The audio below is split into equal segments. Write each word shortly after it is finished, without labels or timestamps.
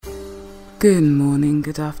Good morning,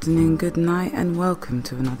 good afternoon, good night, and welcome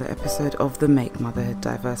to another episode of the Make Motherhood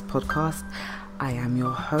Diverse podcast. I am your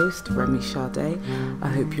host, Remy Sade. I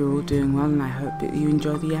hope you're all doing well and I hope that you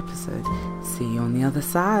enjoy the episode. See you on the other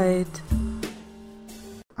side.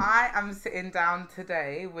 I am sitting down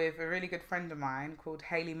today with a really good friend of mine called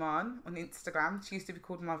Hayley Marn on Instagram. She used to be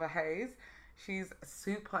called Mother Hayes. She's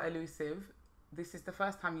super elusive. This is the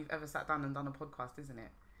first time you've ever sat down and done a podcast, isn't it?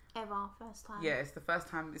 Ever, first time. Yeah, it's the first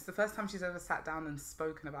time she's ever sat down and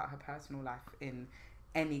spoken about her personal life in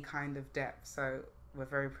any kind of depth. So we're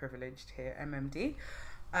very privileged here, MMD.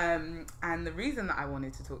 And the reason that I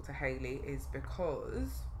wanted to talk to Hayley is because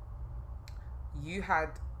you had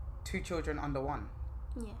 2 children under 1.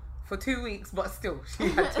 Yeah. For 2 weeks, but still, she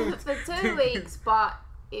had 2. For 2 weeks, but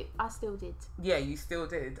I still did. Yeah, you still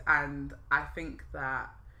did. And I think that,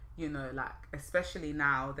 you know, like, especially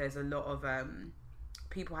now, there's a lot of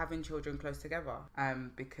people having children close together,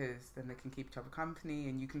 because then they can keep each other company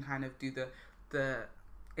and you can kind of do the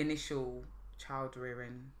initial child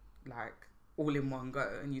rearing like all in one go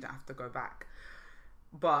and you don't have to go back.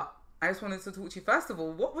 But I just wanted to talk to you, first of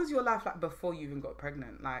all, what was your life like before you even got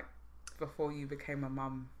pregnant, like before you became a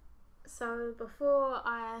mum? So before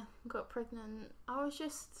I got pregnant, I was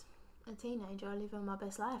just a teenager living my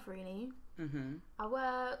best life, really. I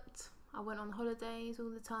worked, I went on holidays all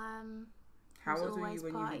the time. How old were you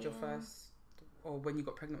when you had your first, or when you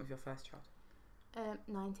got pregnant with your first child?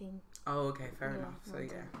 19. Oh, okay, fair enough. So 19.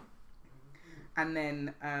 Yeah. And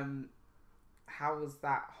then, how was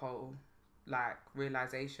that whole like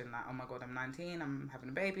realization? Like, oh my god, I'm 19. I'm having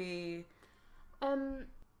a baby. I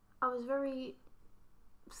was very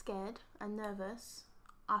scared and nervous.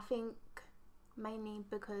 I think mainly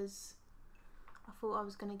because I thought I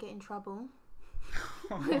was gonna get in trouble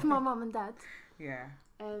with my mum and dad. Yeah.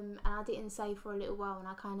 And I didn't say for a little while and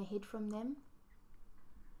I kind of hid from them.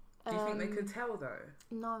 Do you think they could tell though?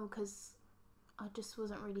 No, because I just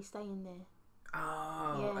wasn't really staying there.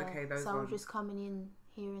 Oh, yeah, okay. So I was just coming in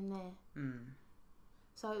here and there. Mm.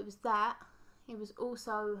 So it was that. It was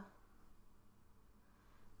also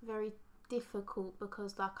very difficult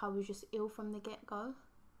because like I was just ill from the get-go.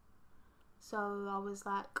 So I was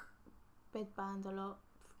like bedbound a lot.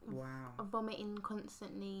 Wow. Vomiting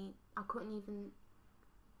constantly. I couldn't even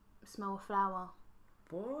smell a flower.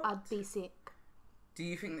 What? I'd be sick. Do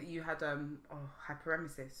you think that you had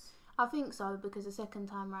hyperemesis? I think so, because the second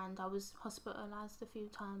time round I was hospitalised a few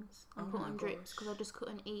times and put on drips because I just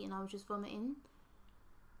couldn't eat and I was just vomiting.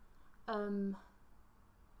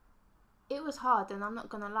 It was hard, and I'm not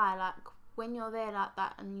gonna lie, like when you're there like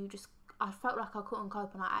that and I felt like I couldn't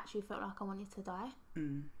cope and I actually felt like I wanted to die.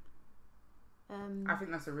 I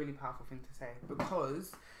think that's a really powerful thing to say,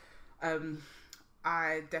 because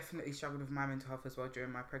I definitely struggled with my mental health as well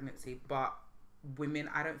during my pregnancy, but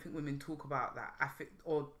I don't think women talk about that. I think,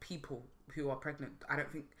 or people who are pregnant, I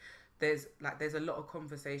don't think there's a lot of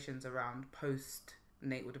conversations around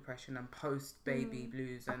postnatal depression and post baby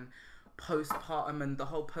blues and postpartum and the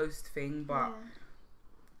whole post thing, but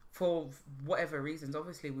for whatever reasons,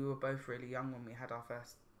 obviously we were both really young when we had our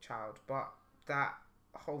first child, but that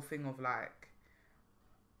whole thing of like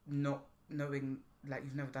not knowing, like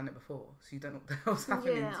you've never done it before, so you don't know what the hell's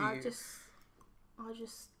happening to you. I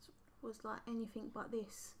just was like anything but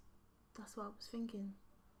this. That's what I was thinking.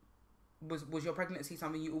 Was your pregnancy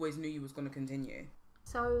something you always knew you was going to continue?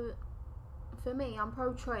 So for me, I'm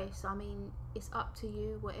pro-choice. I mean, it's up to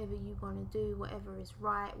you, whatever you want to do, whatever is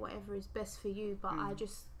right, whatever is best for you. But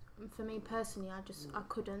for me personally, I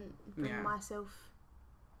couldn't bring myself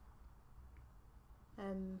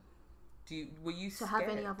were you scared? To have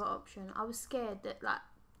any other option. I was scared that like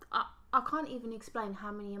I can't even explain how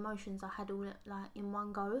many emotions I had all like in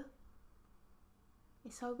one go.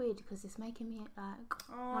 It's so weird because it's making me like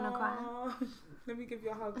want to cry. Let me give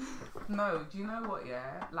you a hug. No, do you know what?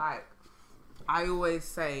 Yeah, like I always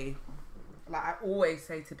say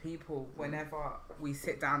to people whenever we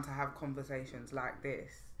sit down to have conversations like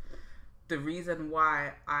this, the reason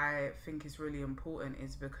why I think it's really important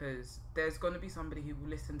is because there's going to be somebody who will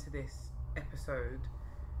listen to this episode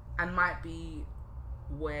and might be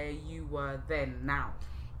where you were then now.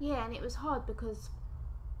 Yeah, and it was hard because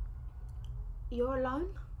you're alone.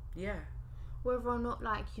 Yeah. Whether or not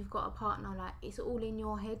like you've got a partner, like it's all in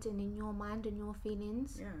your head and in your mind and your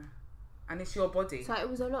feelings. Yeah. And it's your body. So it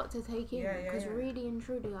was a lot to take in because really and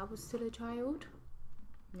truly I was still a child.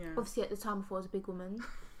 Yeah. Obviously at the time before I was a big woman.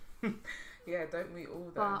 Yeah, don't we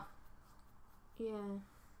all though? But yeah.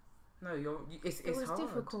 No, it's it was hard.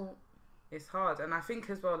 difficult. It's hard, and I think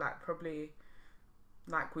as well, like probably,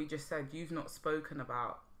 like we just said, you've not spoken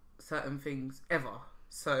about certain things ever.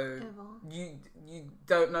 So Ever. you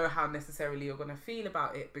don't know how necessarily you're gonna feel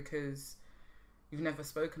about it because you've never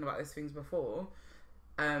spoken about these things before.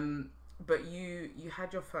 But you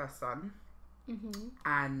had your first son,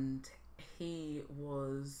 and he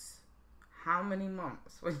was how many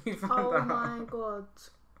months when you found out? Oh my god.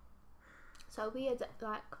 So we had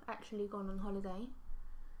like actually gone on holiday,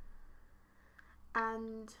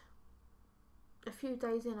 and a few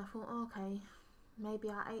days in I thought, okay, maybe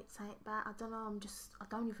I ate something bad. I don't know, I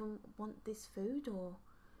don't even want this food. Or,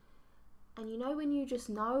 and you know when you just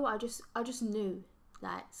know, I just knew,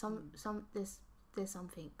 like there's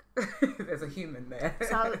something. There's a human there.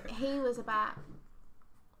 So he was about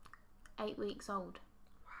 8 weeks old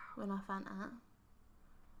when I found out.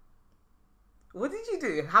 What did you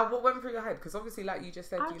do? What went through your head? Because obviously, like you just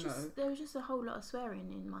said, There was just a whole lot of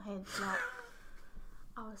swearing in my head. Like,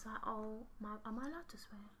 I was like, oh, am I allowed to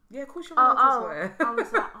swear? Yeah, of course you're allowed to swear. I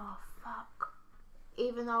was like, oh, fuck.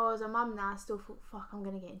 Even though I was a mum now, I still thought, fuck, I'm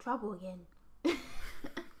going to get in trouble again.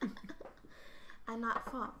 And like,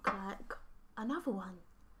 fuck, like, another one.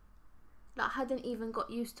 Like, I hadn't even got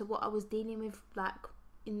used to what I was dealing with, like,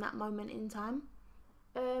 in that moment in time.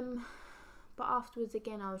 But afterwards,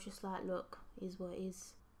 again, I was just like, look, is what it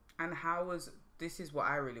is. And this is what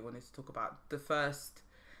I really wanted to talk about. The first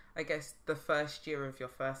year of your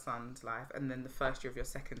first son's life, and then the first year of your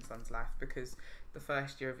second son's life, because the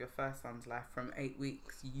first year of your first son's life, from 8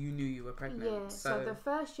 weeks, you knew you were pregnant. Yeah, so the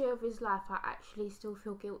first year of his life, I actually still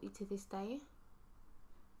feel guilty to this day.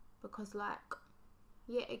 Because, like,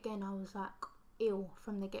 yet again, I was, like, ill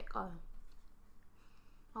from the get-go.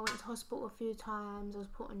 I went to hospital a few times, I was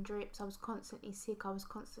put on drips, I was constantly sick, I was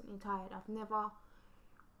constantly tired. I've never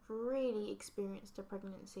really experienced a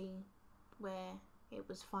pregnancy where it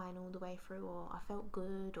was fine all the way through, or I felt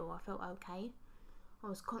good, or I felt okay. I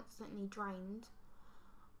was constantly drained.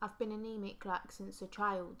 I've been anemic, like, since a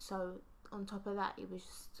child, so on top of that, it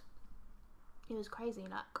was crazy.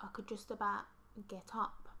 Like, I could just about get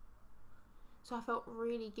up. So I felt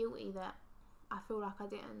really guilty that I feel like I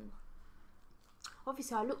didn't.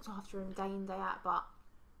 Obviously, I looked after him day in, day out, but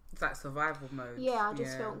it's like survival mode. Yeah, I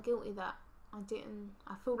just felt guilty that I didn't.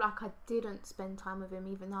 I feel like I didn't spend time with him,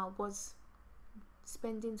 even though I was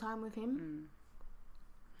spending time with him.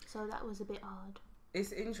 So that was a bit hard.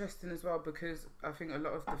 It's interesting as well, because I think a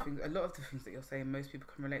lot of the things that you're saying, most people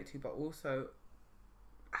can relate to, but also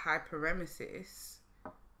hyperemesis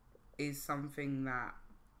is something that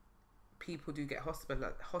people do get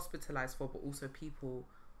hospitalized for, but also people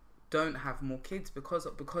don't have more kids because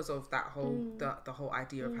of that whole the whole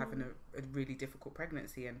idea of having a really difficult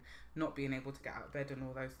pregnancy and not being able to get out of bed and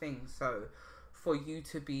all those things. So for you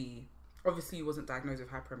to be, obviously you wasn't diagnosed with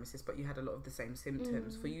hyperemesis, but you had a lot of the same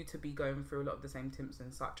symptoms. For you to be going through a lot of the same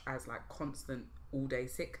symptoms, such as like constant all day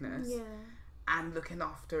sickness, and looking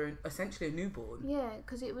after essentially a newborn. Yeah,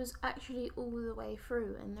 because it was actually all the way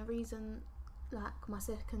through, and the reason like my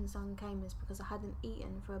second son came is because I hadn't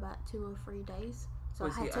eaten for about 2 or 3 days. So I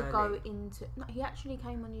had to go into... No, he actually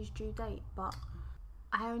came on his due date, but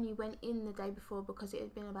I only went in the day before because it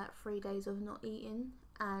had been about 3 days of not eating,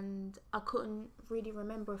 and I couldn't really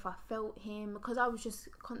remember if I felt him, because I was just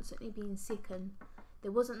constantly being sick and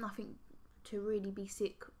there wasn't nothing to really be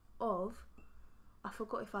sick of. I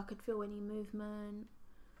forgot if I could feel any movement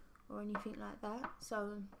or anything like that.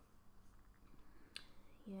 So,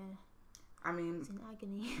 yeah. I mean... It's in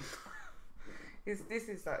agony. This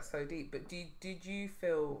is like so deep, but did you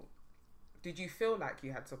feel like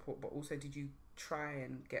you had support, but also did you try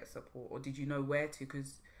and get support, or did you know where to?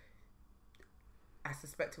 Because I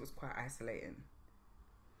suspect it was quite isolating.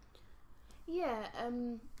 Yeah,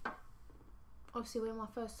 obviously when my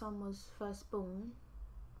first son was first born,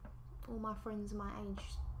 all my friends my age,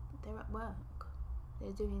 they're at work,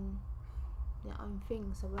 they're doing their own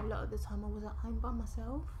thing, so a lot of the time I was at home by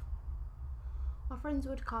myself. My friends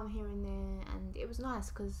would come here and there, and it was nice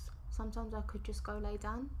because sometimes I could just go lay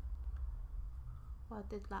down while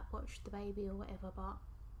I did like watch the baby or whatever, but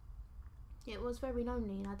it was very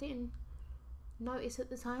lonely and I didn't notice at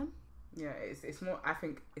the time. Yeah, it's more, I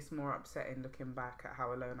think it's more upsetting looking back at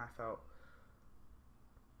how alone I felt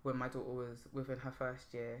when my daughter was within her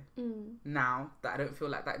first year. Now that I don't feel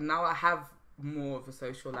like that, now I have more of a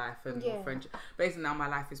social life and more friendship. Basically now my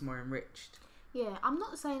life is more enriched. Yeah, I'm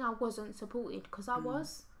not saying I wasn't supported, because I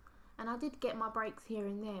was, and I did get my breaks here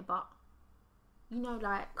and there, but you know,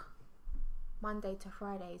 like Monday to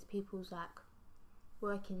Fridays, people's like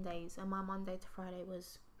working days, and my Monday to Friday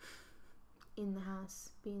was in the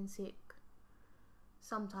house, being sick,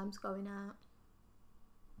 sometimes going out,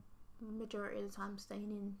 majority of the time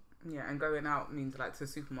staying in. Yeah, and going out means like to the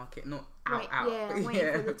supermarket, not Wait, out. Yeah,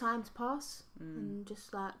 waiting for the time to pass and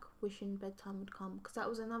just like wishing bedtime would come, because that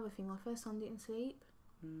was another thing. My first son didn't sleep,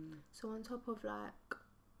 so on top of like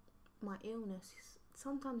my illness,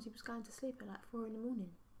 sometimes he was going to sleep at like 4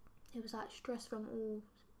 a.m. It was like stress from all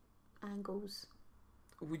angles.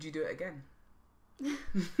 Would you do it again?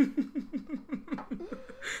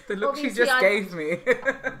 The look Obviously, she just gave me.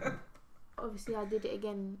 Obviously, I did it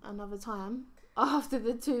again another time after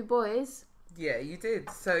the 2 boys. Yeah, you did.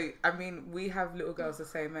 So, I mean, we have little girls the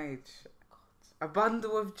same age. A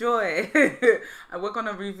bundle of joy. And we're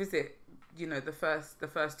gonna revisit, you know, the first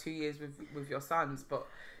 2 years with your sons, but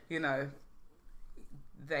you know,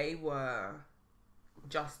 they were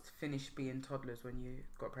just finished being toddlers when you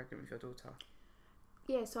got pregnant with your daughter.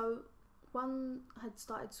 Yeah, so one had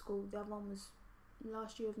started school, the other one was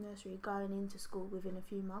last year of nursery, going into school within a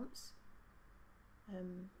few months.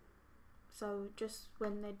 So just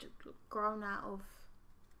when they'd grown out of,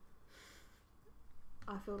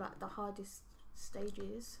 I feel like the hardest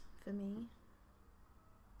stages for me,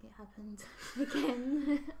 it happened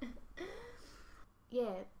again.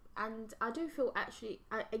 Yeah, and I do feel actually,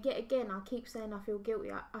 I keep saying I feel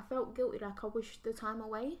guilty. I felt guilty, like I wished the time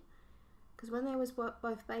away, because when they was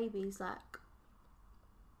both babies, like,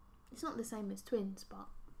 it's not the same as twins, but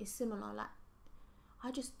it's similar. Like, I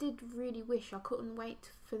just did really wish I couldn't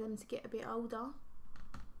wait for them to get a bit older.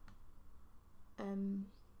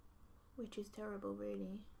 Which is terrible,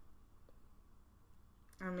 really.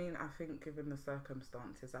 I mean, I think given the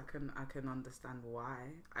circumstances, I can understand why.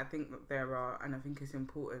 I think that there are, and I think it's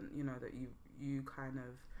important, you know, that you kind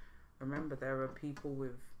of remember there are people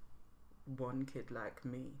with one kid like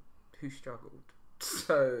me who struggled.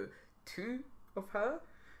 So 2 of her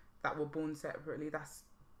that were born separately, that's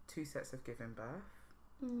 2 sets of giving birth.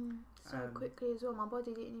 So quickly as well, my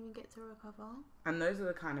body didn't even get to recover. And those are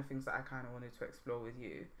the kind of things that I kind of wanted to explore with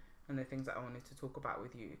you, and the things that I wanted to talk about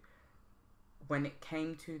with you. When it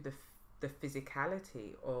came to the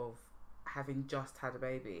physicality of having just had a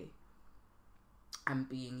baby and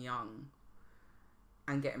being young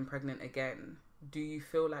and getting pregnant again, do you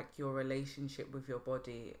feel like your relationship with your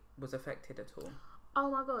body was affected at all?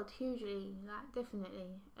 Oh my god, hugely, like,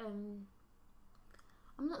 definitely.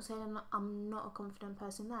 I'm not saying I'm not a confident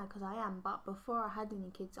person now, because I am, but before I had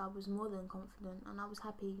any kids, I was more than confident, and I was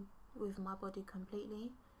happy with my body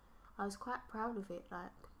completely. I was quite proud of it,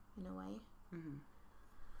 like, in a way.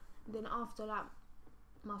 Then after that,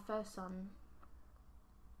 my first son,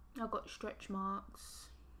 I got stretch marks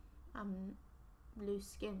and loose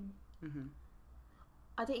skin.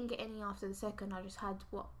 I didn't get any after the second. I just had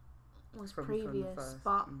what was previous,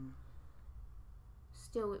 but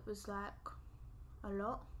still, it was like a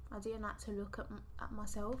lot. I didn't have to look at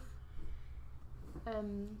myself.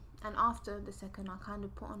 And after the second, I kind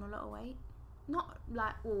of put on a lot of weight. Not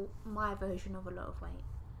like, well, my version of a lot of weight.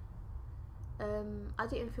 I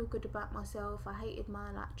didn't feel good about myself. I hated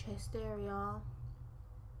my like chest area.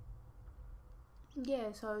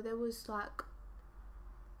 Yeah, so there was like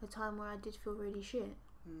a time where I did feel really shit.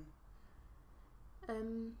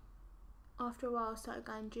 After a while I started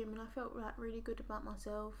going gym, and I felt like really good about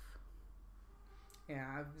myself.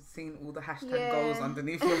 Yeah, I've seen all the hashtag goals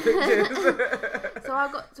underneath your pictures. So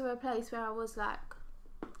I got to a place where I was like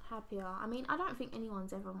happier. I mean, I don't think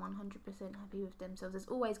anyone's ever 100% happy with themselves. There's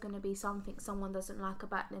always going to be something someone doesn't like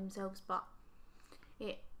about themselves, but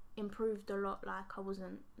it improved a lot. Like, I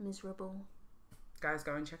wasn't miserable. Guys,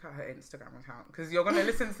 go and check out her Instagram account, because you're going to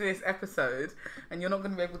listen to this episode and you're not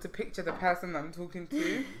going to be able to picture the person that I'm talking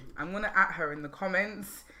to. I'm going to at her in the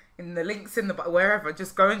comments, in the links in the wherever.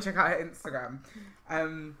 Just go and check out her Instagram,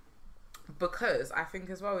 because I think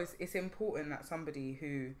as well it's important that somebody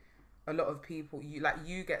who, a lot of people, you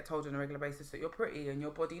get told on a regular basis that you're pretty and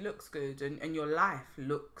your body looks good and your life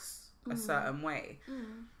looks a certain way.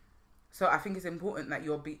 So I think it's important that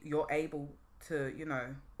you're able to, you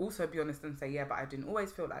know, also be honest and say, yeah, but I didn't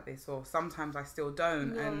always feel like this, or sometimes I still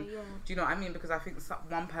don't. Do you know what I mean? Because I think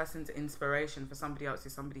one person's inspiration for somebody else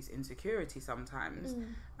is somebody's insecurity sometimes.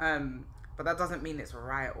 But that doesn't mean it's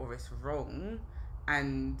right or it's wrong.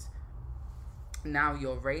 And now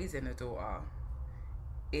you're raising a daughter.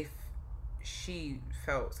 If she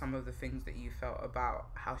felt some of the things that you felt about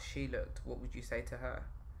how she looked, what would you say to her?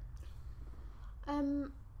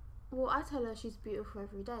 Well, I tell her she's beautiful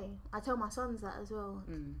every day. I tell my sons that as well.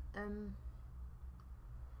 And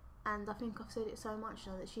I think I've said it so much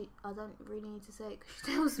now that I don't really need to say it because she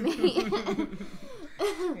tells me.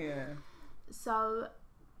 Yeah. So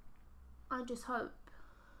I just hope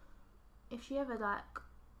if she ever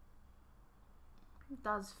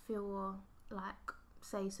does feel or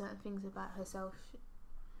say certain things about herself,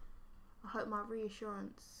 I hope my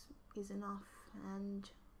reassurance is enough. And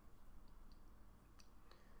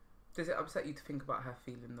does it upset you to think about her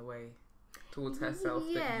feeling the way towards herself?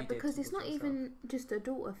 Yeah, that you because did it's not yourself? even just a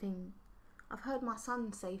daughter thing. I've heard my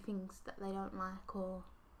son say things that they don't like or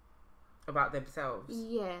about themselves.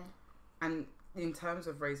 Yeah. And in terms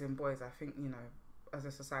of raising boys, I think, you know, as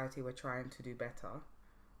a society we're trying to do better,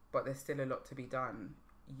 but there's still a lot to be done.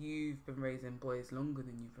 You've been raising boys longer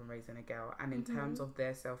than you've been raising a girl, and in terms of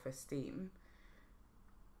their self-esteem,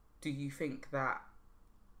 do you think that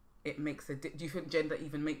it makes do you think gender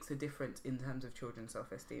even makes a difference in terms of children's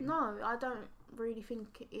self-esteem? No, I don't really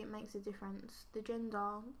think it makes a difference. The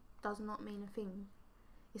gender does not mean a thing.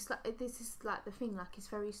 It's like, this is like the thing, like it's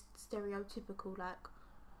very stereotypical, like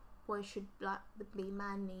boys should like be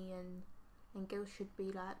manly and girls should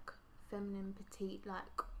be like feminine, petite,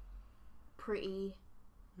 like pretty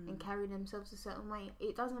and carry themselves a certain way.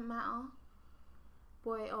 It doesn't matter,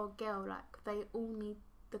 boy or girl, like they all need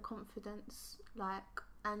the confidence, like,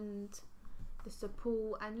 and the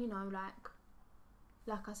support, and you know,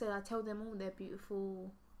 like I said, I tell them all they're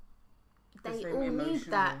beautiful. They all need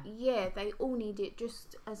that. Yeah, they all need it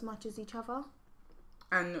just as much as each other.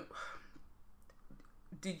 And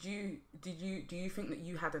do you think that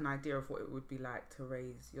you had an idea of what it would be like to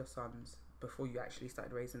raise your sons before you actually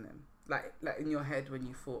started raising them? Like in your head when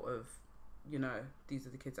you thought of, you know, these are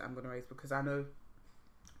the kids that I'm going to raise? Because I know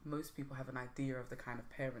most people have an idea of the kind of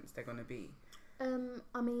parents they're going to be.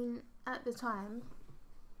 I mean, at the time,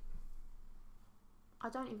 I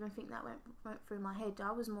don't even think that went through my head.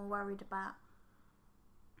 I was more worried about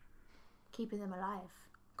keeping them alive,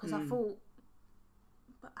 because I thought,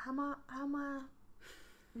 but how am I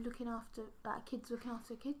looking after, like, kids looking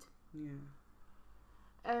after a kid? Yeah.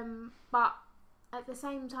 But at the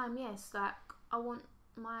same time, yes, like I want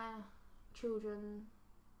my children,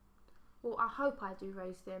 well, I hope I do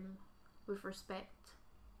raise them with respect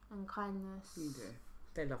and kindness. You do.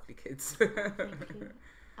 They're lovely kids. Thank you.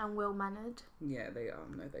 And well mannered. Yeah, they are.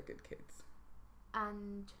 No, they're good kids.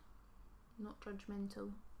 And not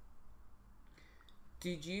judgmental.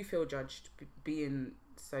 Did you feel judged being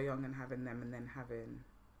so young and having them, and then having,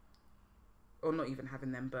 or not even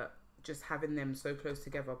having them, but just having them so close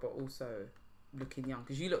together, but also looking young?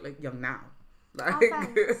 Because you look like young now. Like,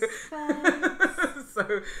 thanks.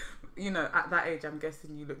 So, you know, at that age, I'm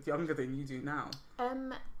guessing you looked younger than you do now.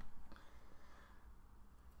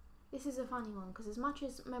 This is a funny one, because as much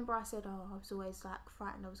as, remember I said, I was always like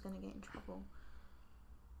frightened I was going to get in trouble.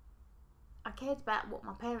 I cared about what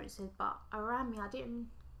my parents said, but around me I didn't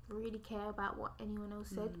really care about what anyone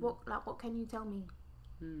else said. What can you tell me?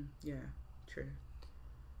 Yeah, true.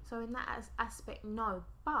 So in that aspect, no.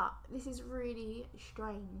 But this is really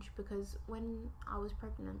strange, because when I was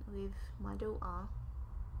pregnant with my daughter,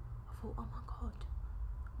 I thought, oh my god,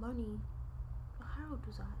 I'm only, how old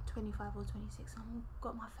was I? 25 or 26. I've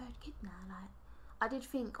got my third kid now. Like, I did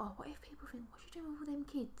think, oh, what if people think, what you doing with all them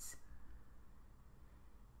kids?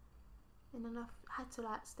 And then I had to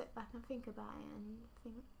like step back and think about it and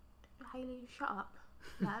think, Hayley, shut up.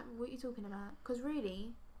 Like, what are you talking about? Because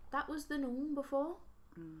really, that was the norm before.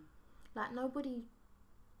 Like, nobody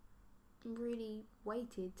really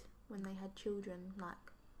waited when they had children, like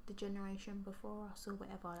the generation before us or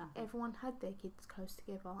whatever. Like, everyone had their kids close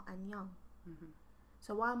together and young.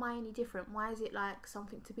 So why am I any different? Why is it like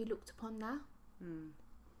something to be looked upon now?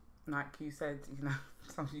 Like you said, you know,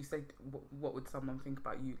 sometimes you said, what would someone think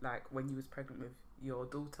about you, like when you was pregnant with your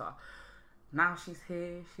daughter? Now she's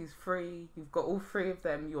here, she's free, you've got all three of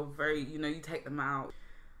them, you're very, you know, you take them out.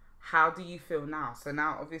 How do you feel now? So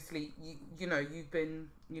now, obviously, you know, you've been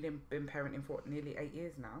parenting for nearly 8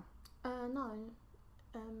 years now. No,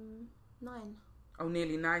 9. Oh,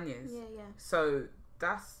 nearly 9 years. Yeah. So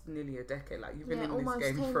that's nearly a decade. Like, you've been in this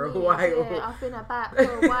game for a years, while. Yeah, I've been about for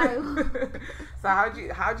a while. So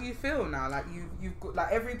how do you feel now? Like you've got,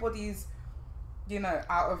 like, everybody's, you know,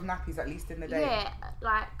 out of nappies, at least in the day. Yeah,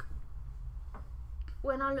 like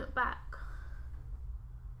when I look back,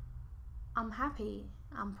 I'm happy.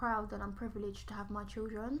 I'm proud that I'm privileged to have my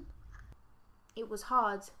children. It was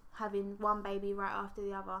hard having one baby right after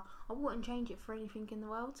the other. I wouldn't change it for anything in the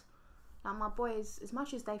world. Like, my boys, as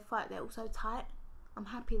much as they fight, they're also tight. I'm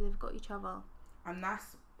happy they've got each other. And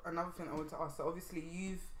that's another thing I want to ask. So obviously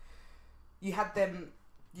you had them,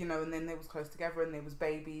 you know, and then they was close together and they was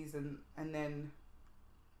babies, and then,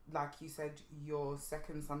 like you said, your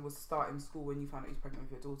second son was starting school when you found out you was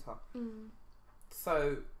pregnant with your daughter.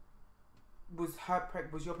 So was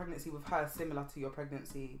your pregnancy with her similar to your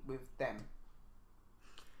pregnancy with them?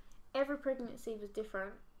 Every pregnancy was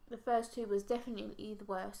different. The first two was definitely the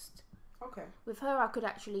worst. Okay. With her, I could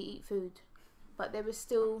actually eat food, but there was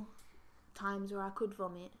still times where I could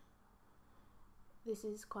vomit. This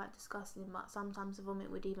is quite disgusting, but sometimes the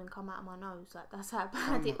vomit would even come out of my nose. Like, that's how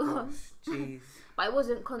bad it was. Jeez. But it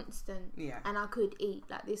wasn't constant. Yeah. And I could eat.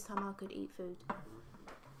 Like, this time I could eat food.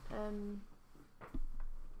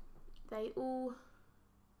 They all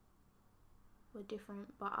were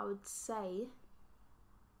different, but I would say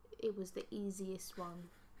it was the easiest one.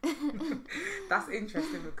 That's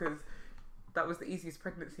interesting because that was the easiest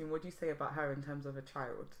pregnancy. And what do you say about her in terms of a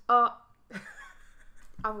child?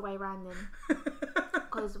 Other way around then.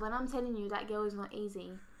 Because when I'm telling you that girl is not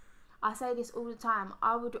easy, I say this all the time.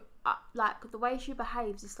 I would like the way she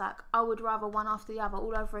behaves. It's like I would rather one after the other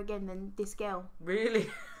all over again than this girl. Really?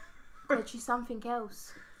 Because she's something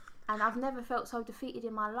else, and I've never felt so defeated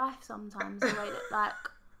in my life. Sometimes the way that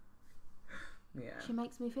she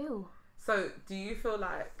makes me feel. So do you feel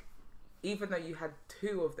like, even though you had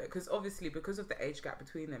two of them, because obviously because of the age gap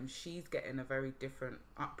between them, she's getting a very different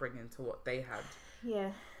upbringing to what they had.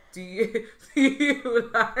 Yeah. Do you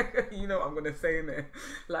like, you know what I'm gonna say in there,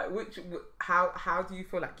 like how do you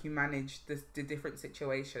feel like you managed the different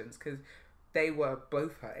situations, because they were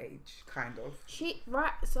both her age, kind of.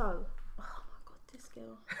 So, oh my god, this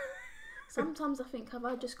girl. Sometimes I think, have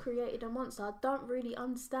I just created a monster? I don't really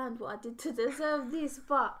understand what I did to deserve this,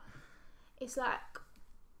 but it's like,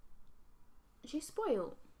 she's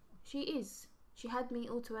spoiled. She is. She had me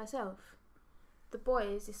all to herself. The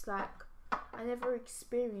boys, it's like, I never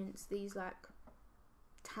experienced these like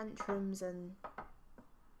tantrums and,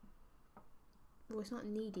 well, it's not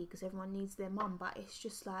needy because everyone needs their mum, but it's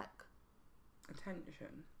just like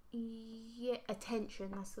attention. Yeah,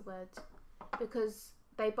 attention, that's the word. Because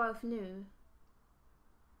they both knew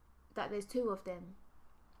that there's two of them,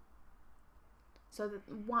 so that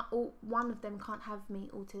one of them can't have me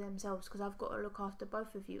all to themselves, because I've got to look after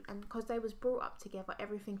both of you. And because they was brought up together,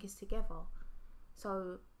 everything is together.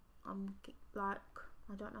 So I'm like,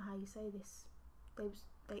 I don't know how you say this.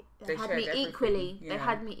 They had me equally. Yeah. They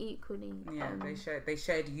had me equally. Yeah, they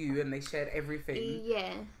shared you, and they shared everything.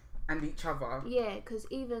 Yeah. And each other. Yeah, because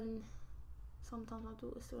even sometimes my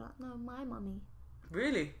daughter's still like, no, my mummy.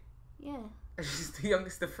 Really? Yeah. And she's the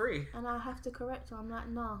youngest of three. And I have to correct her. I'm like,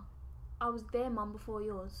 no, I was their mum before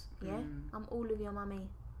yours. Yeah, I'm all of your mummy.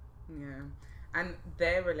 Yeah, and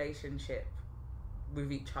their relationship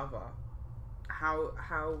with each other. How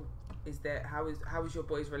is your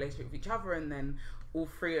boys' relationship with each other, and then all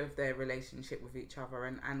three of their relationship with each other,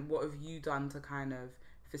 and what have you done to kind of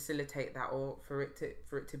facilitate that, or for it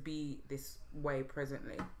to be this way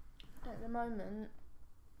presently? At the moment,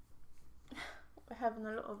 we're having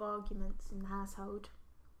a lot of arguments in the household.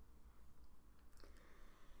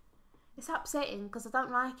 It's upsetting because I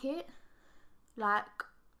don't like it. Like,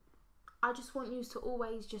 I just want you to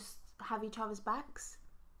always just have each other's backs,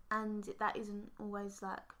 and that isn't always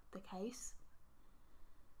like the case.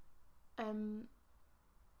 Then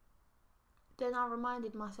I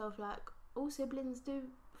reminded myself, like, all siblings do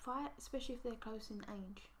fight, especially if they're close in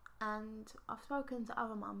age. And I've spoken to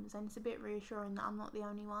other mums, and it's a bit reassuring that I'm not the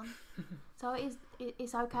only one. So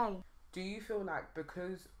it's okay. Do you feel like,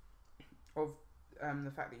 because of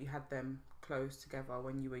the fact that you had them close together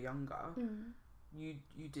when you were younger, you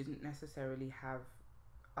didn't necessarily have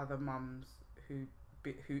other mums who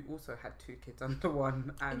also had two kids under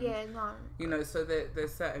one, and yeah, no, you know, so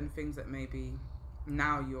there's certain things that maybe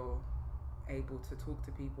now you're able to talk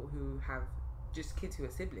to people who have just kids who are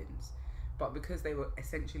siblings, but because they were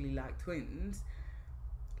essentially like twins,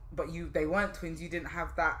 but they weren't twins, you didn't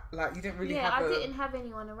have that, like, you didn't really have I didn't have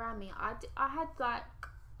anyone around me. I've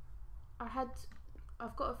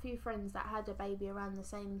got a few friends that had a baby around the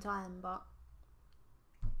same time, but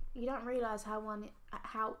you don't realise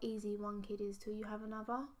how easy one kid is till you have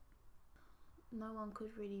another. No one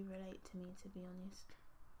could really relate to me, to be honest.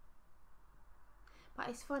 But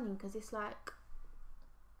it's funny because it's like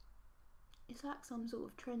some sort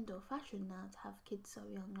of trend or fashion now to have kids so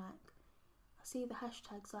young. Like, I see the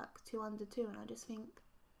hashtags like 2 under 2, and I just think,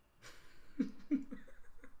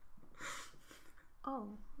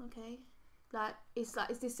 oh, okay. Like, is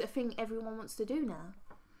this a thing everyone wants to do now?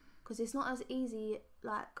 Because it's not as easy,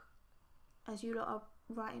 like, as you lot are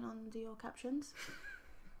writing under your captions.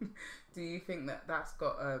 Do you think that's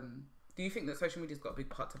got do you think that social media's got a big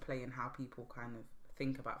part to play in how people kind of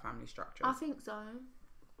think about family structures? I think so.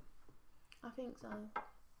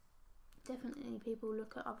 Definitely people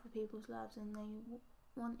look at other people's lives and they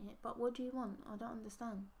want it. But what do you want? I don't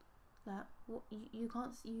understand. Like, what you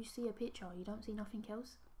can't, you see a picture, you don't see nothing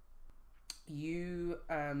else. You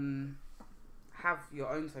have your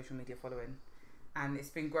own social media following, and it's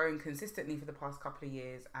been growing consistently for the past couple of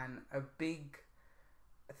years, and a big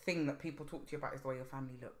thing that people talk to you about is the way your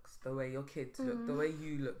family looks, the way your kids look, the way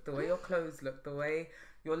you look, the way your clothes look, the way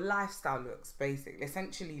your lifestyle looks, basically,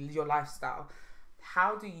 essentially your lifestyle.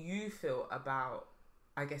 How do you feel about,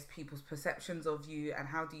 I guess, people's perceptions of you, and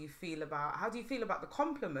how do you feel about the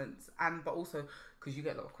compliments, and but also because you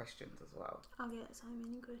get a lot of questions as well. I get so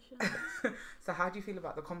many questions. So how do you feel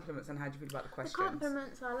about the compliments, and how do you feel about the questions? The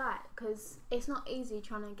compliments I like, because it's not easy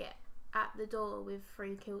trying to get at the door with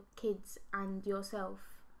 3 kids and yourself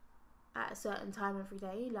at a certain time every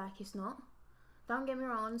day. Like, it's not. Don't get me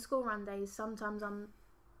wrong, on school run days sometimes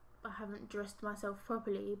I haven't dressed myself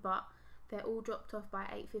properly, but they're all dropped off by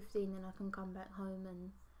 8:15 and I can come back home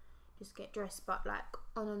and just get dressed. But like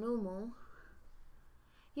on a normal,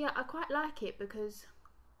 yeah, I quite like it, because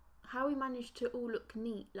how we manage to all look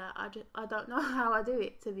neat, like I don't know how I do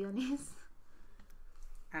it, to be honest.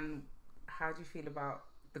 And how do you feel about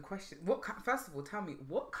the question? First of all, tell me,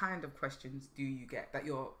 what kind of questions do you get that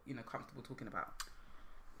you're, comfortable talking about?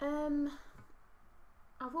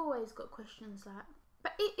 I've always got questions like,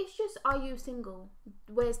 but it's just, are you single?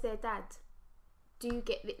 Where's their dad? Do you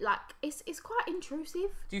get like, it's quite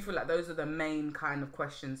intrusive. Do you feel like those are the main kind of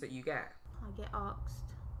questions that you get? I get asked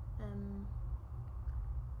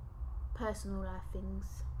personal life things,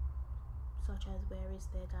 such as where is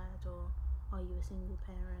their dad, or are you a single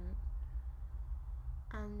parent?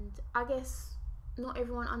 And I guess not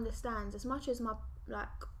everyone understands. As much as my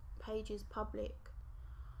page is public,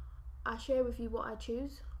 I share with you what I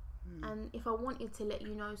choose. And if I wanted to let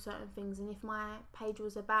you know certain things, and if my page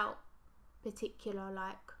was about particular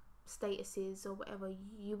statuses or whatever,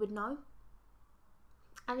 you would know.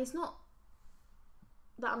 And it's not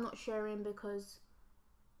that I'm not sharing because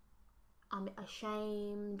I'm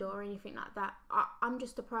ashamed or anything like that. I'm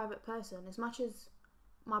just a private person. As much as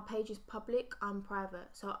my page is public, I'm private,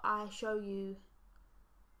 so I show you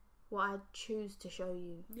what I choose to show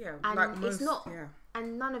you. Yeah, and it's not,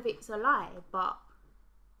 and none of it's a lie, but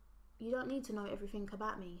you don't need to know everything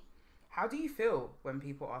about me. How do you feel when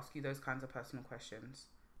people ask you those kinds of personal questions?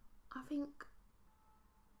 I think,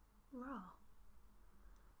 what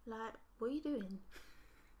are you doing?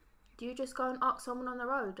 Do you just go and ask someone on the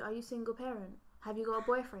road, are you single parent? Have you got a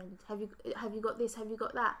boyfriend? Have you got this? Have you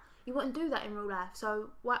got that? You wouldn't do that in real life. So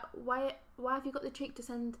why have you got the cheek to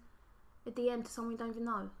send a DM to someone you don't even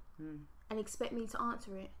know and expect me to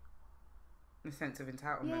answer it? The sense of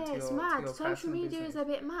entitlement. Yeah, it's mad. Social media is a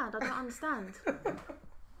bit mad. I don't understand.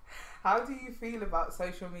 How do you feel about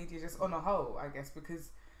social media just on a whole, I guess?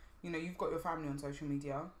 Because, you've got your family on social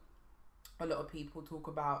media. A lot of people talk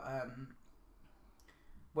about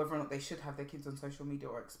whether or not they should have their kids on social media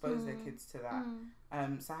or expose their kids to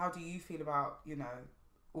that. So how do you feel about,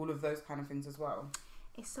 all of those kind of things as well?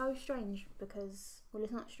 It's so strange because, well,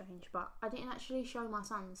 it's not strange, but I didn't actually show my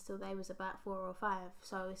sons till they was about 4 or 5.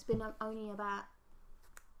 So it's been only about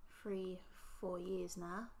 3-4 years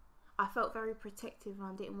now. I felt very protective and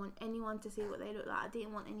I didn't want anyone to see what they look like. I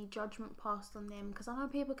didn't want any judgment passed on them because I know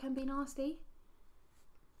people can be nasty.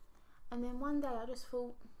 And then one day I just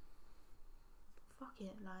thought, fuck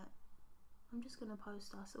it, I'm just going to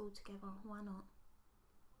post us all together. Why not?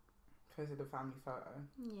 Posted a family photo.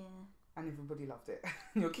 Yeah. And everybody loved it.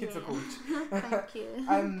 Your kids are gorgeous. Thank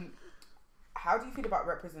you. How do you feel about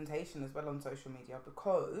representation as well on social media?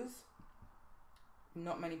 Because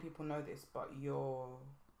not many people know this, but you're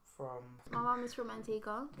from... My mum is from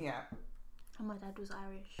Antigua. Yeah. And my dad was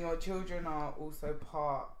Irish. Your children are also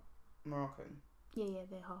part Moroccan. Yeah,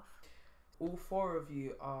 they're half. All 4 of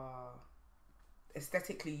you are...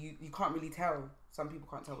 Aesthetically, you can't really tell. Some people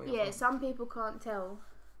can't tell where you're from. Yeah, some people can't tell.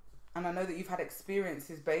 And I know that you've had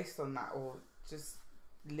experiences based on that, or just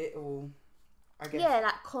little, I guess. Yeah,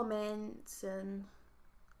 comments and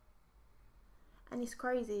it's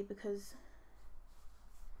crazy because,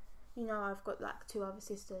 I've got 2 other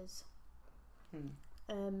sisters.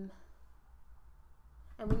 And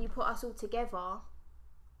when you put us all together,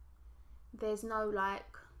 there's no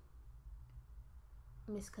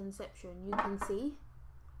misconception. You can see.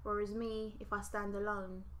 Whereas me, if I stand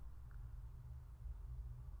alone,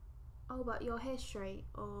 oh, but your hair's straight,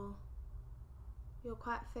 or you're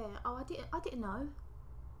quite fair. Oh, I didn't know.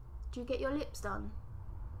 Do you get your lips done?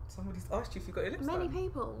 Somebody's asked you if you got your lips done? Many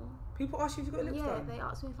people. People ask you if you got your lips done? Yeah, they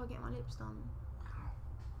ask me if I get my lips done.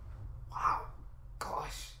 Wow.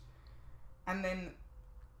 Gosh. And then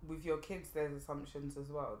with your kids, there's assumptions as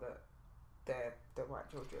well that they're white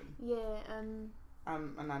children. Yeah. And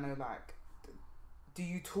I know, do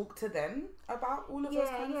you talk to them about all of those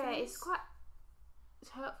kind of things? It's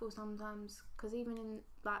hurtful sometimes because even in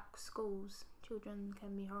schools, children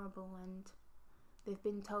can be horrible and they've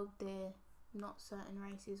been told they're not certain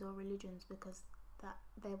races or religions because that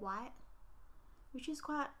they're white, which is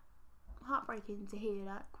quite heartbreaking to hear.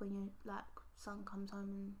 Like when your like son comes home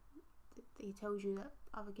and he tells you that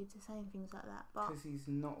other kids are saying things like that, but because he's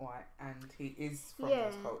not white and he is from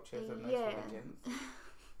those cultures and those religions.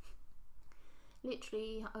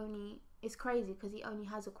 Literally, it's crazy because he only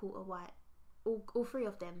has a quarter white. All three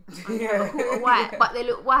of them only have a quarter white, but they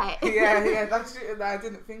look white. yeah, that's true. I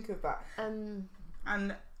didn't think of that.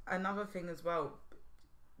 And another thing as well,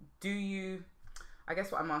 do you? I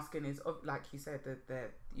guess what I'm asking is, like you said, that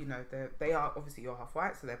they are obviously, you're half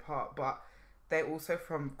white, so they're part, but they're also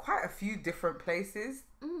from quite a few different places.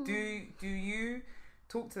 Do you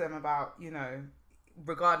talk to them about,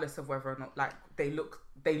 regardless of whether or not like they look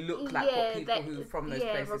like what people who from those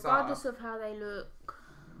places are? Regardless of how they look,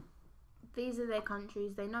 these are their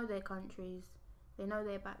countries. They know their countries. They know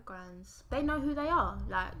their backgrounds. They know who they are.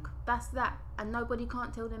 Like, that's that, and nobody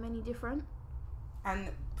can't tell them any different. And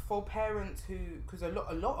for parents who, because a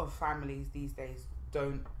lot of families these days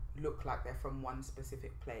don't look like they're from one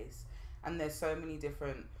specific place, and there's so many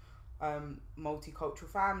different multicultural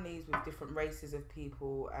families with different races of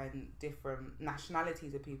people and different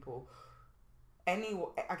nationalities of people.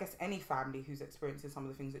 I guess any family who's experiencing some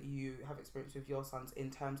of the things that you have experienced with your sons, in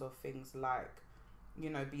terms of things like,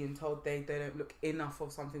 being told they don't look enough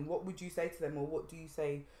of something, what would you say to them, or what do you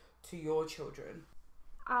say to your children?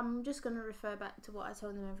 I'm just going to refer back to what I tell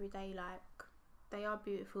them every day. Like, they are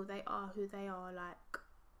beautiful. They are who they are, like,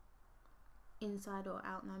 inside or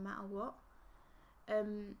out, no matter what.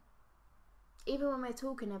 Even when we're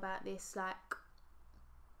talking about this, like,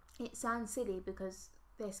 it sounds silly because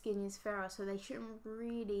their skin is fairer, so they shouldn't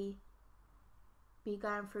really be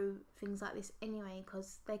going through things like this anyway,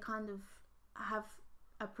 because they kind of have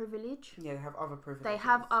a privilege. Yeah, they have other privileges. They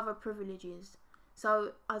have other privileges.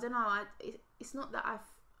 So I don't know. It's not that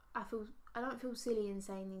I don't feel silly in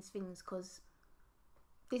saying these things, because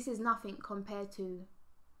this is nothing compared to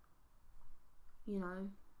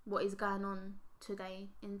what is going on today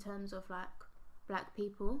in terms of like black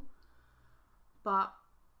people. But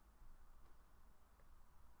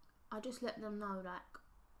I just let them know, like,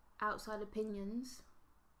 outside opinions,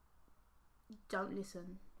 don't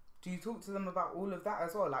listen. Do you talk to them about all of that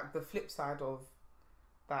as well? Like, the flip side of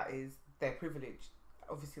that is their privilege.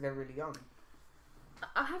 Obviously, they're really young.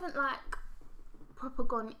 I haven't, like, proper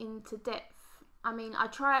gone into depth. I mean, I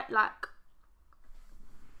try, like,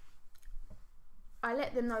 I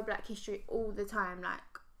let them know Black history all the time, like,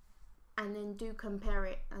 and then do compare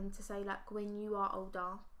it, and to say, like, when you are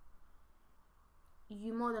older,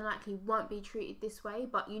 you more than likely won't be treated this way,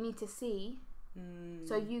 but you need to see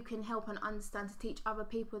so you can help and understand to teach other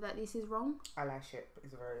people that this is wrong. Allyship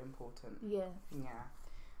is very important. Yeah.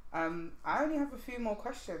 I only have a few more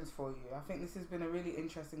questions for you. I think this has been a really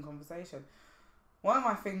interesting conversation. One of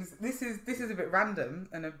my things, this is a bit random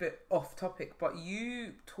and a bit off topic, but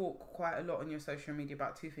you talk quite a lot on your social media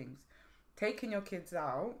about two things: taking your kids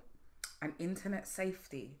out and internet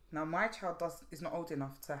safety. Now, my child is not old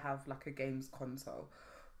enough to have like a games console,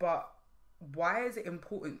 but why is it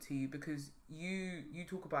important to you? Because you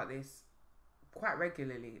talk about this quite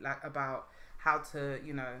regularly, like about how to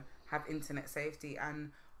have internet safety,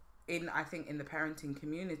 and I think in the parenting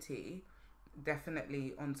community,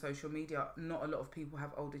 definitely on social media, not a lot of people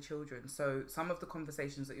have older children, so some of the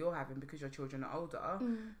conversations that you're having, because your children are older,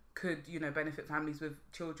 could benefit families with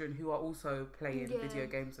children who are also playing video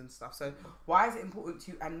games and stuff. So why is it important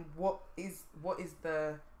to you, and what is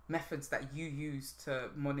the methods that you use to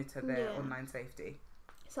monitor their online safety?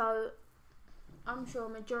 So I'm sure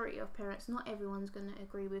majority of parents, not everyone's going to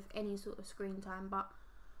agree with any sort of screen time, but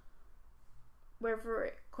whether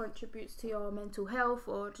it contributes to your mental health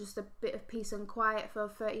or just a bit of peace and quiet for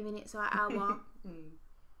 30 minutes or an hour,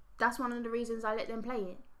 that's one of the reasons I let them play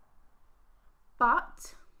it.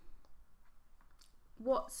 But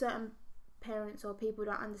what certain parents or people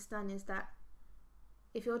don't understand is that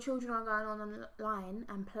if your children are going on online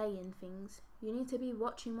and playing things, you need to be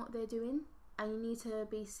watching what they're doing, and you need to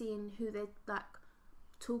be seeing who they're like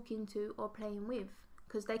talking to or playing with,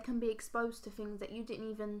 because they can be exposed to things that you didn't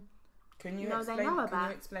even know they know about. Can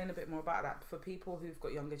you explain a bit more about that for people who've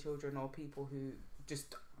got younger children or people who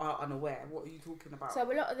just are unaware? What are you talking about? So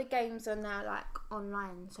a lot of the games are now like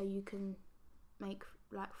online, so you can make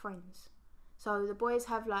like friends. So the boys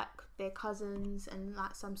have like their cousins and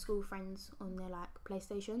like some school friends on their like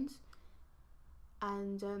PlayStations,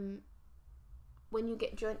 and when you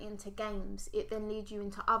get joined into games, it then leads you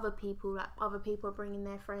into other people. Like other people are bringing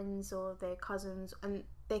their friends or their cousins, and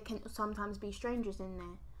they can sometimes be strangers in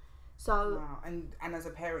there. So wow. And as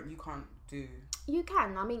a parent, you can't do. You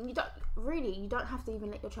can. I mean, you don't have to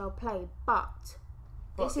even let your child play, but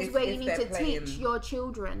This is where you need to teach your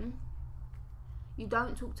children. You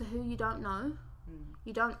don't talk to who you don't know.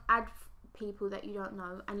 You don't add people that you don't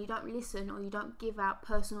know, and you don't listen or you don't give out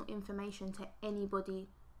personal information to anybody,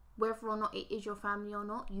 whether or not it is your family or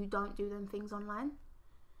not. You don't do them things online.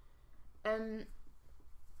 They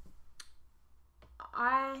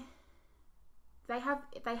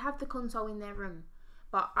have the console in their room,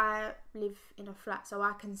 but I live in a flat, so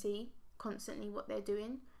I can see constantly what they're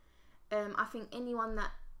doing. I think anyone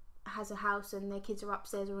that has a house and their kids are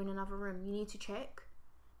upstairs or in another room, you need to check,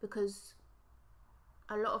 because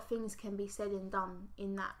a lot of things can be said and done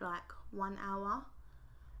in that 1 hour.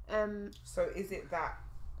 So is it that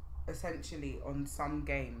essentially on some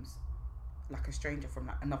games, like a stranger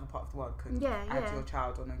from another part of the world could add your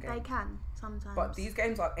child on a game? They can sometimes. But these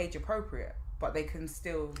games are age appropriate, but they can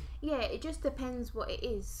still... Yeah, it just depends what it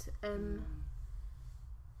is.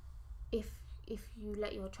 If you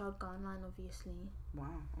let your child go online, obviously.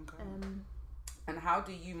 Wow, okay. And how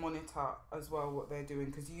do you monitor as well what they're doing?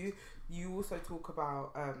 Because you also talk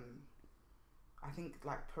about, I think,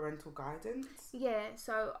 parental guidance. Yeah,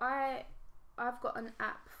 so I've got an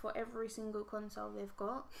app for every single console they've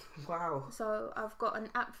got. Wow. So I've got an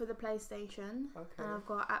app for the PlayStation. Okay. And I've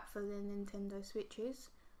got an app for the Nintendo Switches.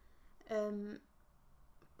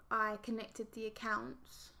 I connected the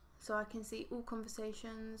accounts, so I can see all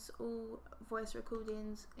conversations, all voice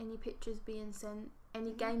recordings, any pictures being sent,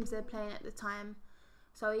 any games they're playing at the time.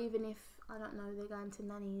 So even if, I don't know, they're going to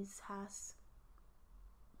Nanny's house,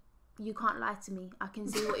 you can't lie to me. I can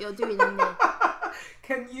see what you're doing in there.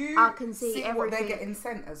 I can see everything. What they're getting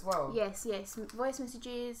sent as well? Yes. Voice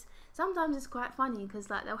messages. Sometimes it's quite funny because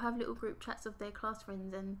they'll have little group chats of their class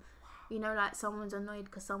friends, and someone's annoyed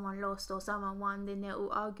because someone lost or someone won, then they're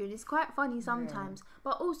all arguing. It's quite funny sometimes. Yeah.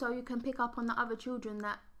 But also you can pick up on the other children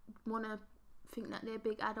that want to think that they're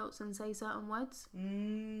big adults and say certain words.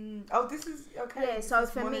 Oh, this is... Okay. Yeah, so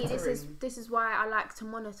for me, this is why I like to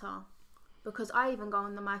monitor. Because I even go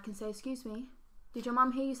on the mic and say, "Excuse me, did your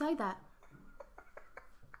mum hear you say that?"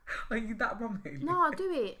 Are you that mummy? No, I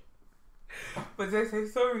do it. But they say,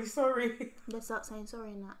 sorry. They start saying sorry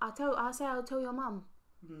and that. I'll tell your mum.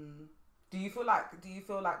 Do you feel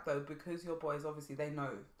like though, because your boys obviously they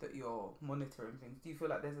know that you're monitoring things, do you feel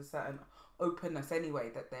like there's a certain openness anyway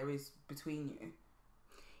that there is between you?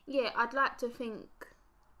 Yeah, I'd like to think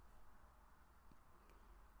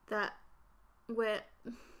that I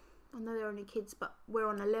know they're only kids, but we're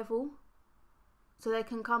on a level, so they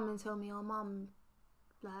can come and tell me, "Oh, mum,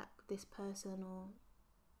 this person," or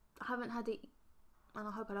I haven't had it, and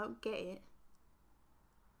I hope I don't get it.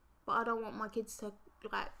 But I don't want my kids to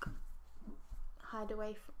hide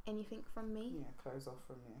away anything from me. Yeah, close off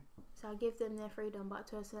from you. So I give them their freedom, but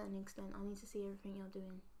to a certain extent, I need to see everything you're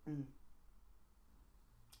doing.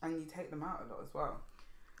 And you take them out a lot as well.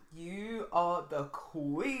 You are the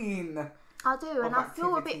queen. I do, and I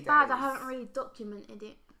feel a bit bad. I haven't really documented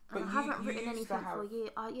it. And I haven't written anything for a year.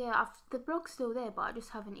 The blog's still there, but I just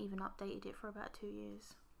haven't even updated it for about 2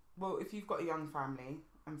 years. Well, if you've got a young family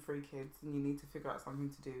and 3 kids and you need to figure out something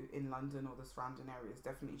to do in London or the surrounding areas,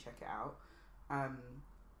 definitely check it out.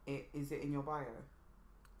 Is it in your bio?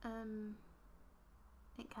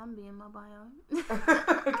 It can be in my bio.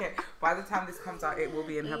 Okay, by the time this comes out, it will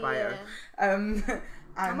be in her bio.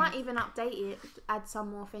 I might even update it, add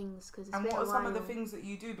some more things. And what are some of the things that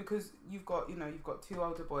you do? Because you've got 2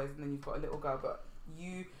 older boys and then you've got a little girl, but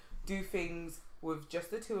you do things with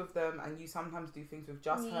just the 2 of them, and you sometimes do things with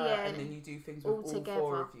just her, and then you do things with all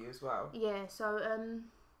 4 of you as well. Yeah, so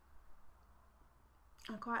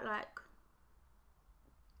I quite like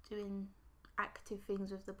doing active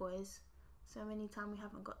things with the boys. So anytime we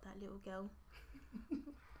haven't got that little girl,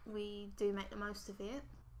 we do make the most of it.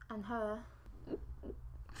 And her,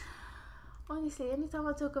 honestly, anytime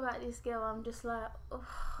I talk about this girl, I'm just like, oh,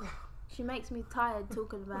 she makes me tired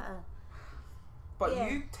talking about her. But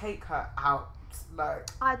you take her out,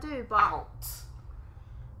 I do, but out.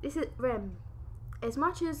 This is Rem. As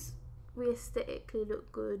much as we aesthetically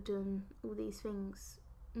look good and all these things,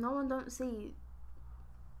 no one don't see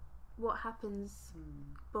what happens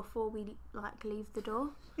before we leave the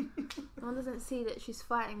door. No one doesn't see that she's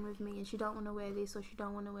fighting with me and she don't want to wear this or she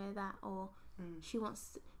don't want to wear that, or she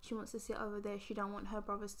wants to sit over there. She don't want her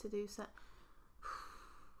brothers to do so.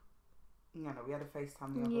 No, we had a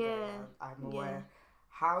FaceTime the other day. I'm aware. Yeah.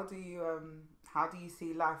 How do you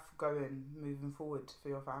see life going moving forward for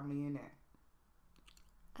your family unit?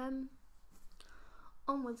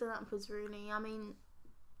 Onwards and upwards, really. I mean,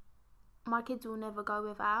 my kids will never go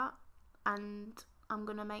without, and I'm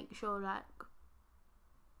gonna make sure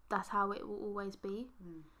that's how it will always be.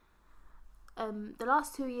 the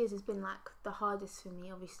last 2 years has been like the hardest for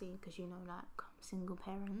me, obviously, because like I'm a single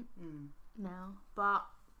parent now. But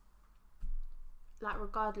like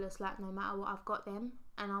regardless, like no matter what, I've got them,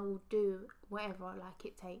 and I will do whatever like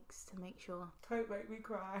it takes to make sure. Don't make me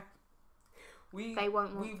cry. They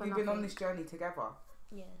won't want for We've been on this journey together.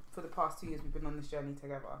 Yeah. For the past 2 years, we've been on this journey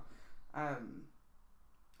together.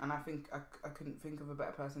 And I think I couldn't think of a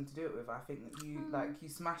better person to do it with. I think that you you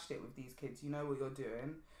smashed it with these kids. You know what you're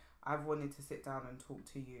doing. I've wanted to sit down and talk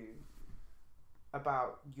to you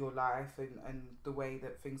about your life and the way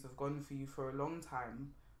that things have gone for you for a long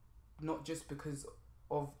time. Not just because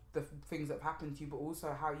of the things that have happened to you, but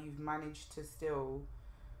also how you've managed to still,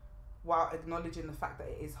 while acknowledging the fact that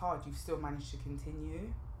it is hard, you've still managed to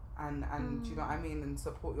continue and do you know what I mean, and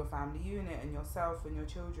support your family unit and yourself and your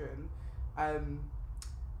children.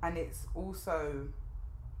 And it's also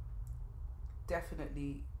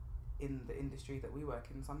definitely in the industry that we work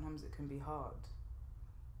in, sometimes it can be hard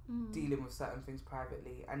dealing with certain things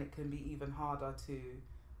privately, and it can be even harder to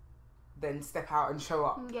then step out and show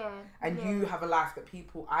up. And you have a life that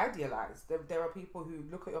people idealize. There are people who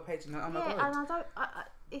look at your page and go, oh my god. And I don't.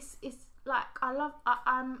 It's like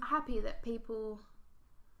I'm happy that people.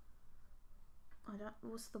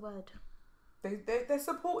 What's the word? They're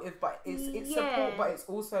supportive, but it's support, but it's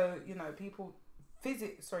also, people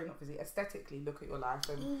aesthetically look at your life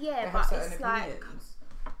and they have certain opinions.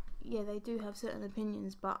 They do have certain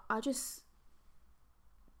opinions, but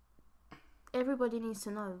everybody needs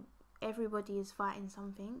to know everybody is fighting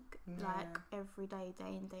something like every day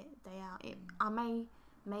in, day out. I may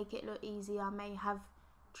make it look easy, I may have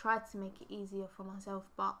tried to make it easier for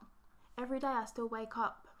myself, but every day I still wake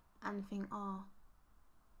up and think,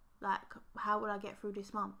 like, how will I get through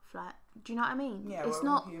this month? Like, do you know what I mean? Yeah, it's we're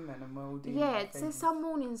not all human and we're all doing there's some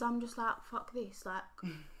mornings I'm just like, fuck this, like,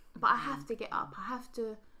 but I have to get up. I have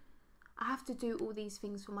to do all these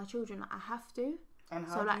things for my children. I have to. And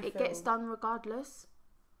how so like it gets done regardless.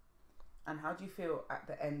 And how do you feel at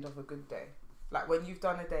the end of a good day? Like when you've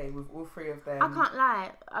done a day with all three of them. I can't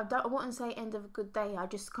lie. I wouldn't say end of a good day. I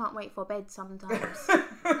just can't wait for bed sometimes.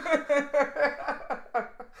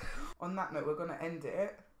 On that note, we're going to end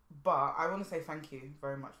it. But I want to say thank you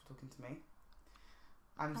very much for talking to me.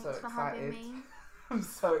 Thanks so excited. for having me. I'm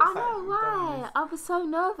so excited. I know why. I was so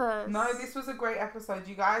nervous. No, this was a great episode.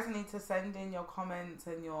 You guys need to send in your comments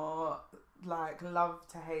and your love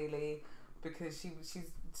to Hayley, because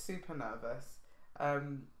she's super nervous.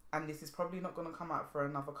 And this is probably not going to come out for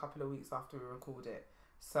another couple of weeks after we record it.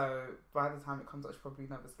 So by the time it comes out, she's probably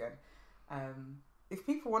nervous again. If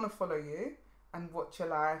people want to follow you and watch your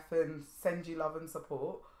life and send you love and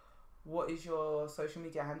support, what is your social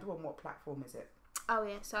media handle and what platform is it? Oh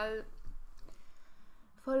yeah, so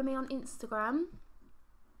follow me on Instagram.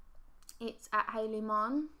 It's at Hayley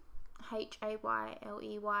Marn, HayleyMarn.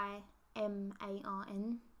 And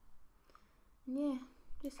yeah,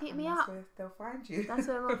 just hit me up. They'll find you. That's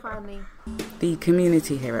where they'll find me. The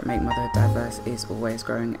community here at Make Motherhood Diverse is always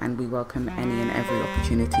growing, and we welcome any and every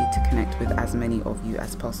opportunity to connect with as many of you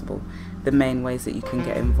as possible. The main ways that you can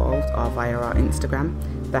get involved are via our Instagram.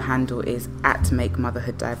 The handle is at Make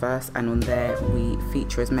Motherhood Diverse, and on there we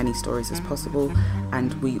feature as many stories as possible,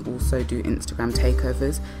 and we also do Instagram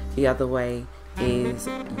takeovers. The other way is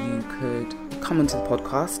you could come onto the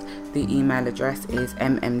podcast. The email address is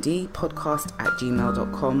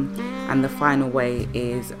mmdpodcast@gmail.com, and the final way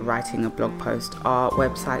is writing a blog post. Our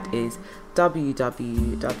website is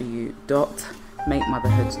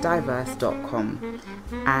www.makemotherhooddiverse.com.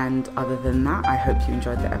 And other than that, I hope you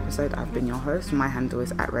enjoyed the episode. I've been your host. My handle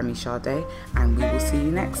is at Remy Sade, and we will see you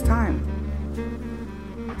next time.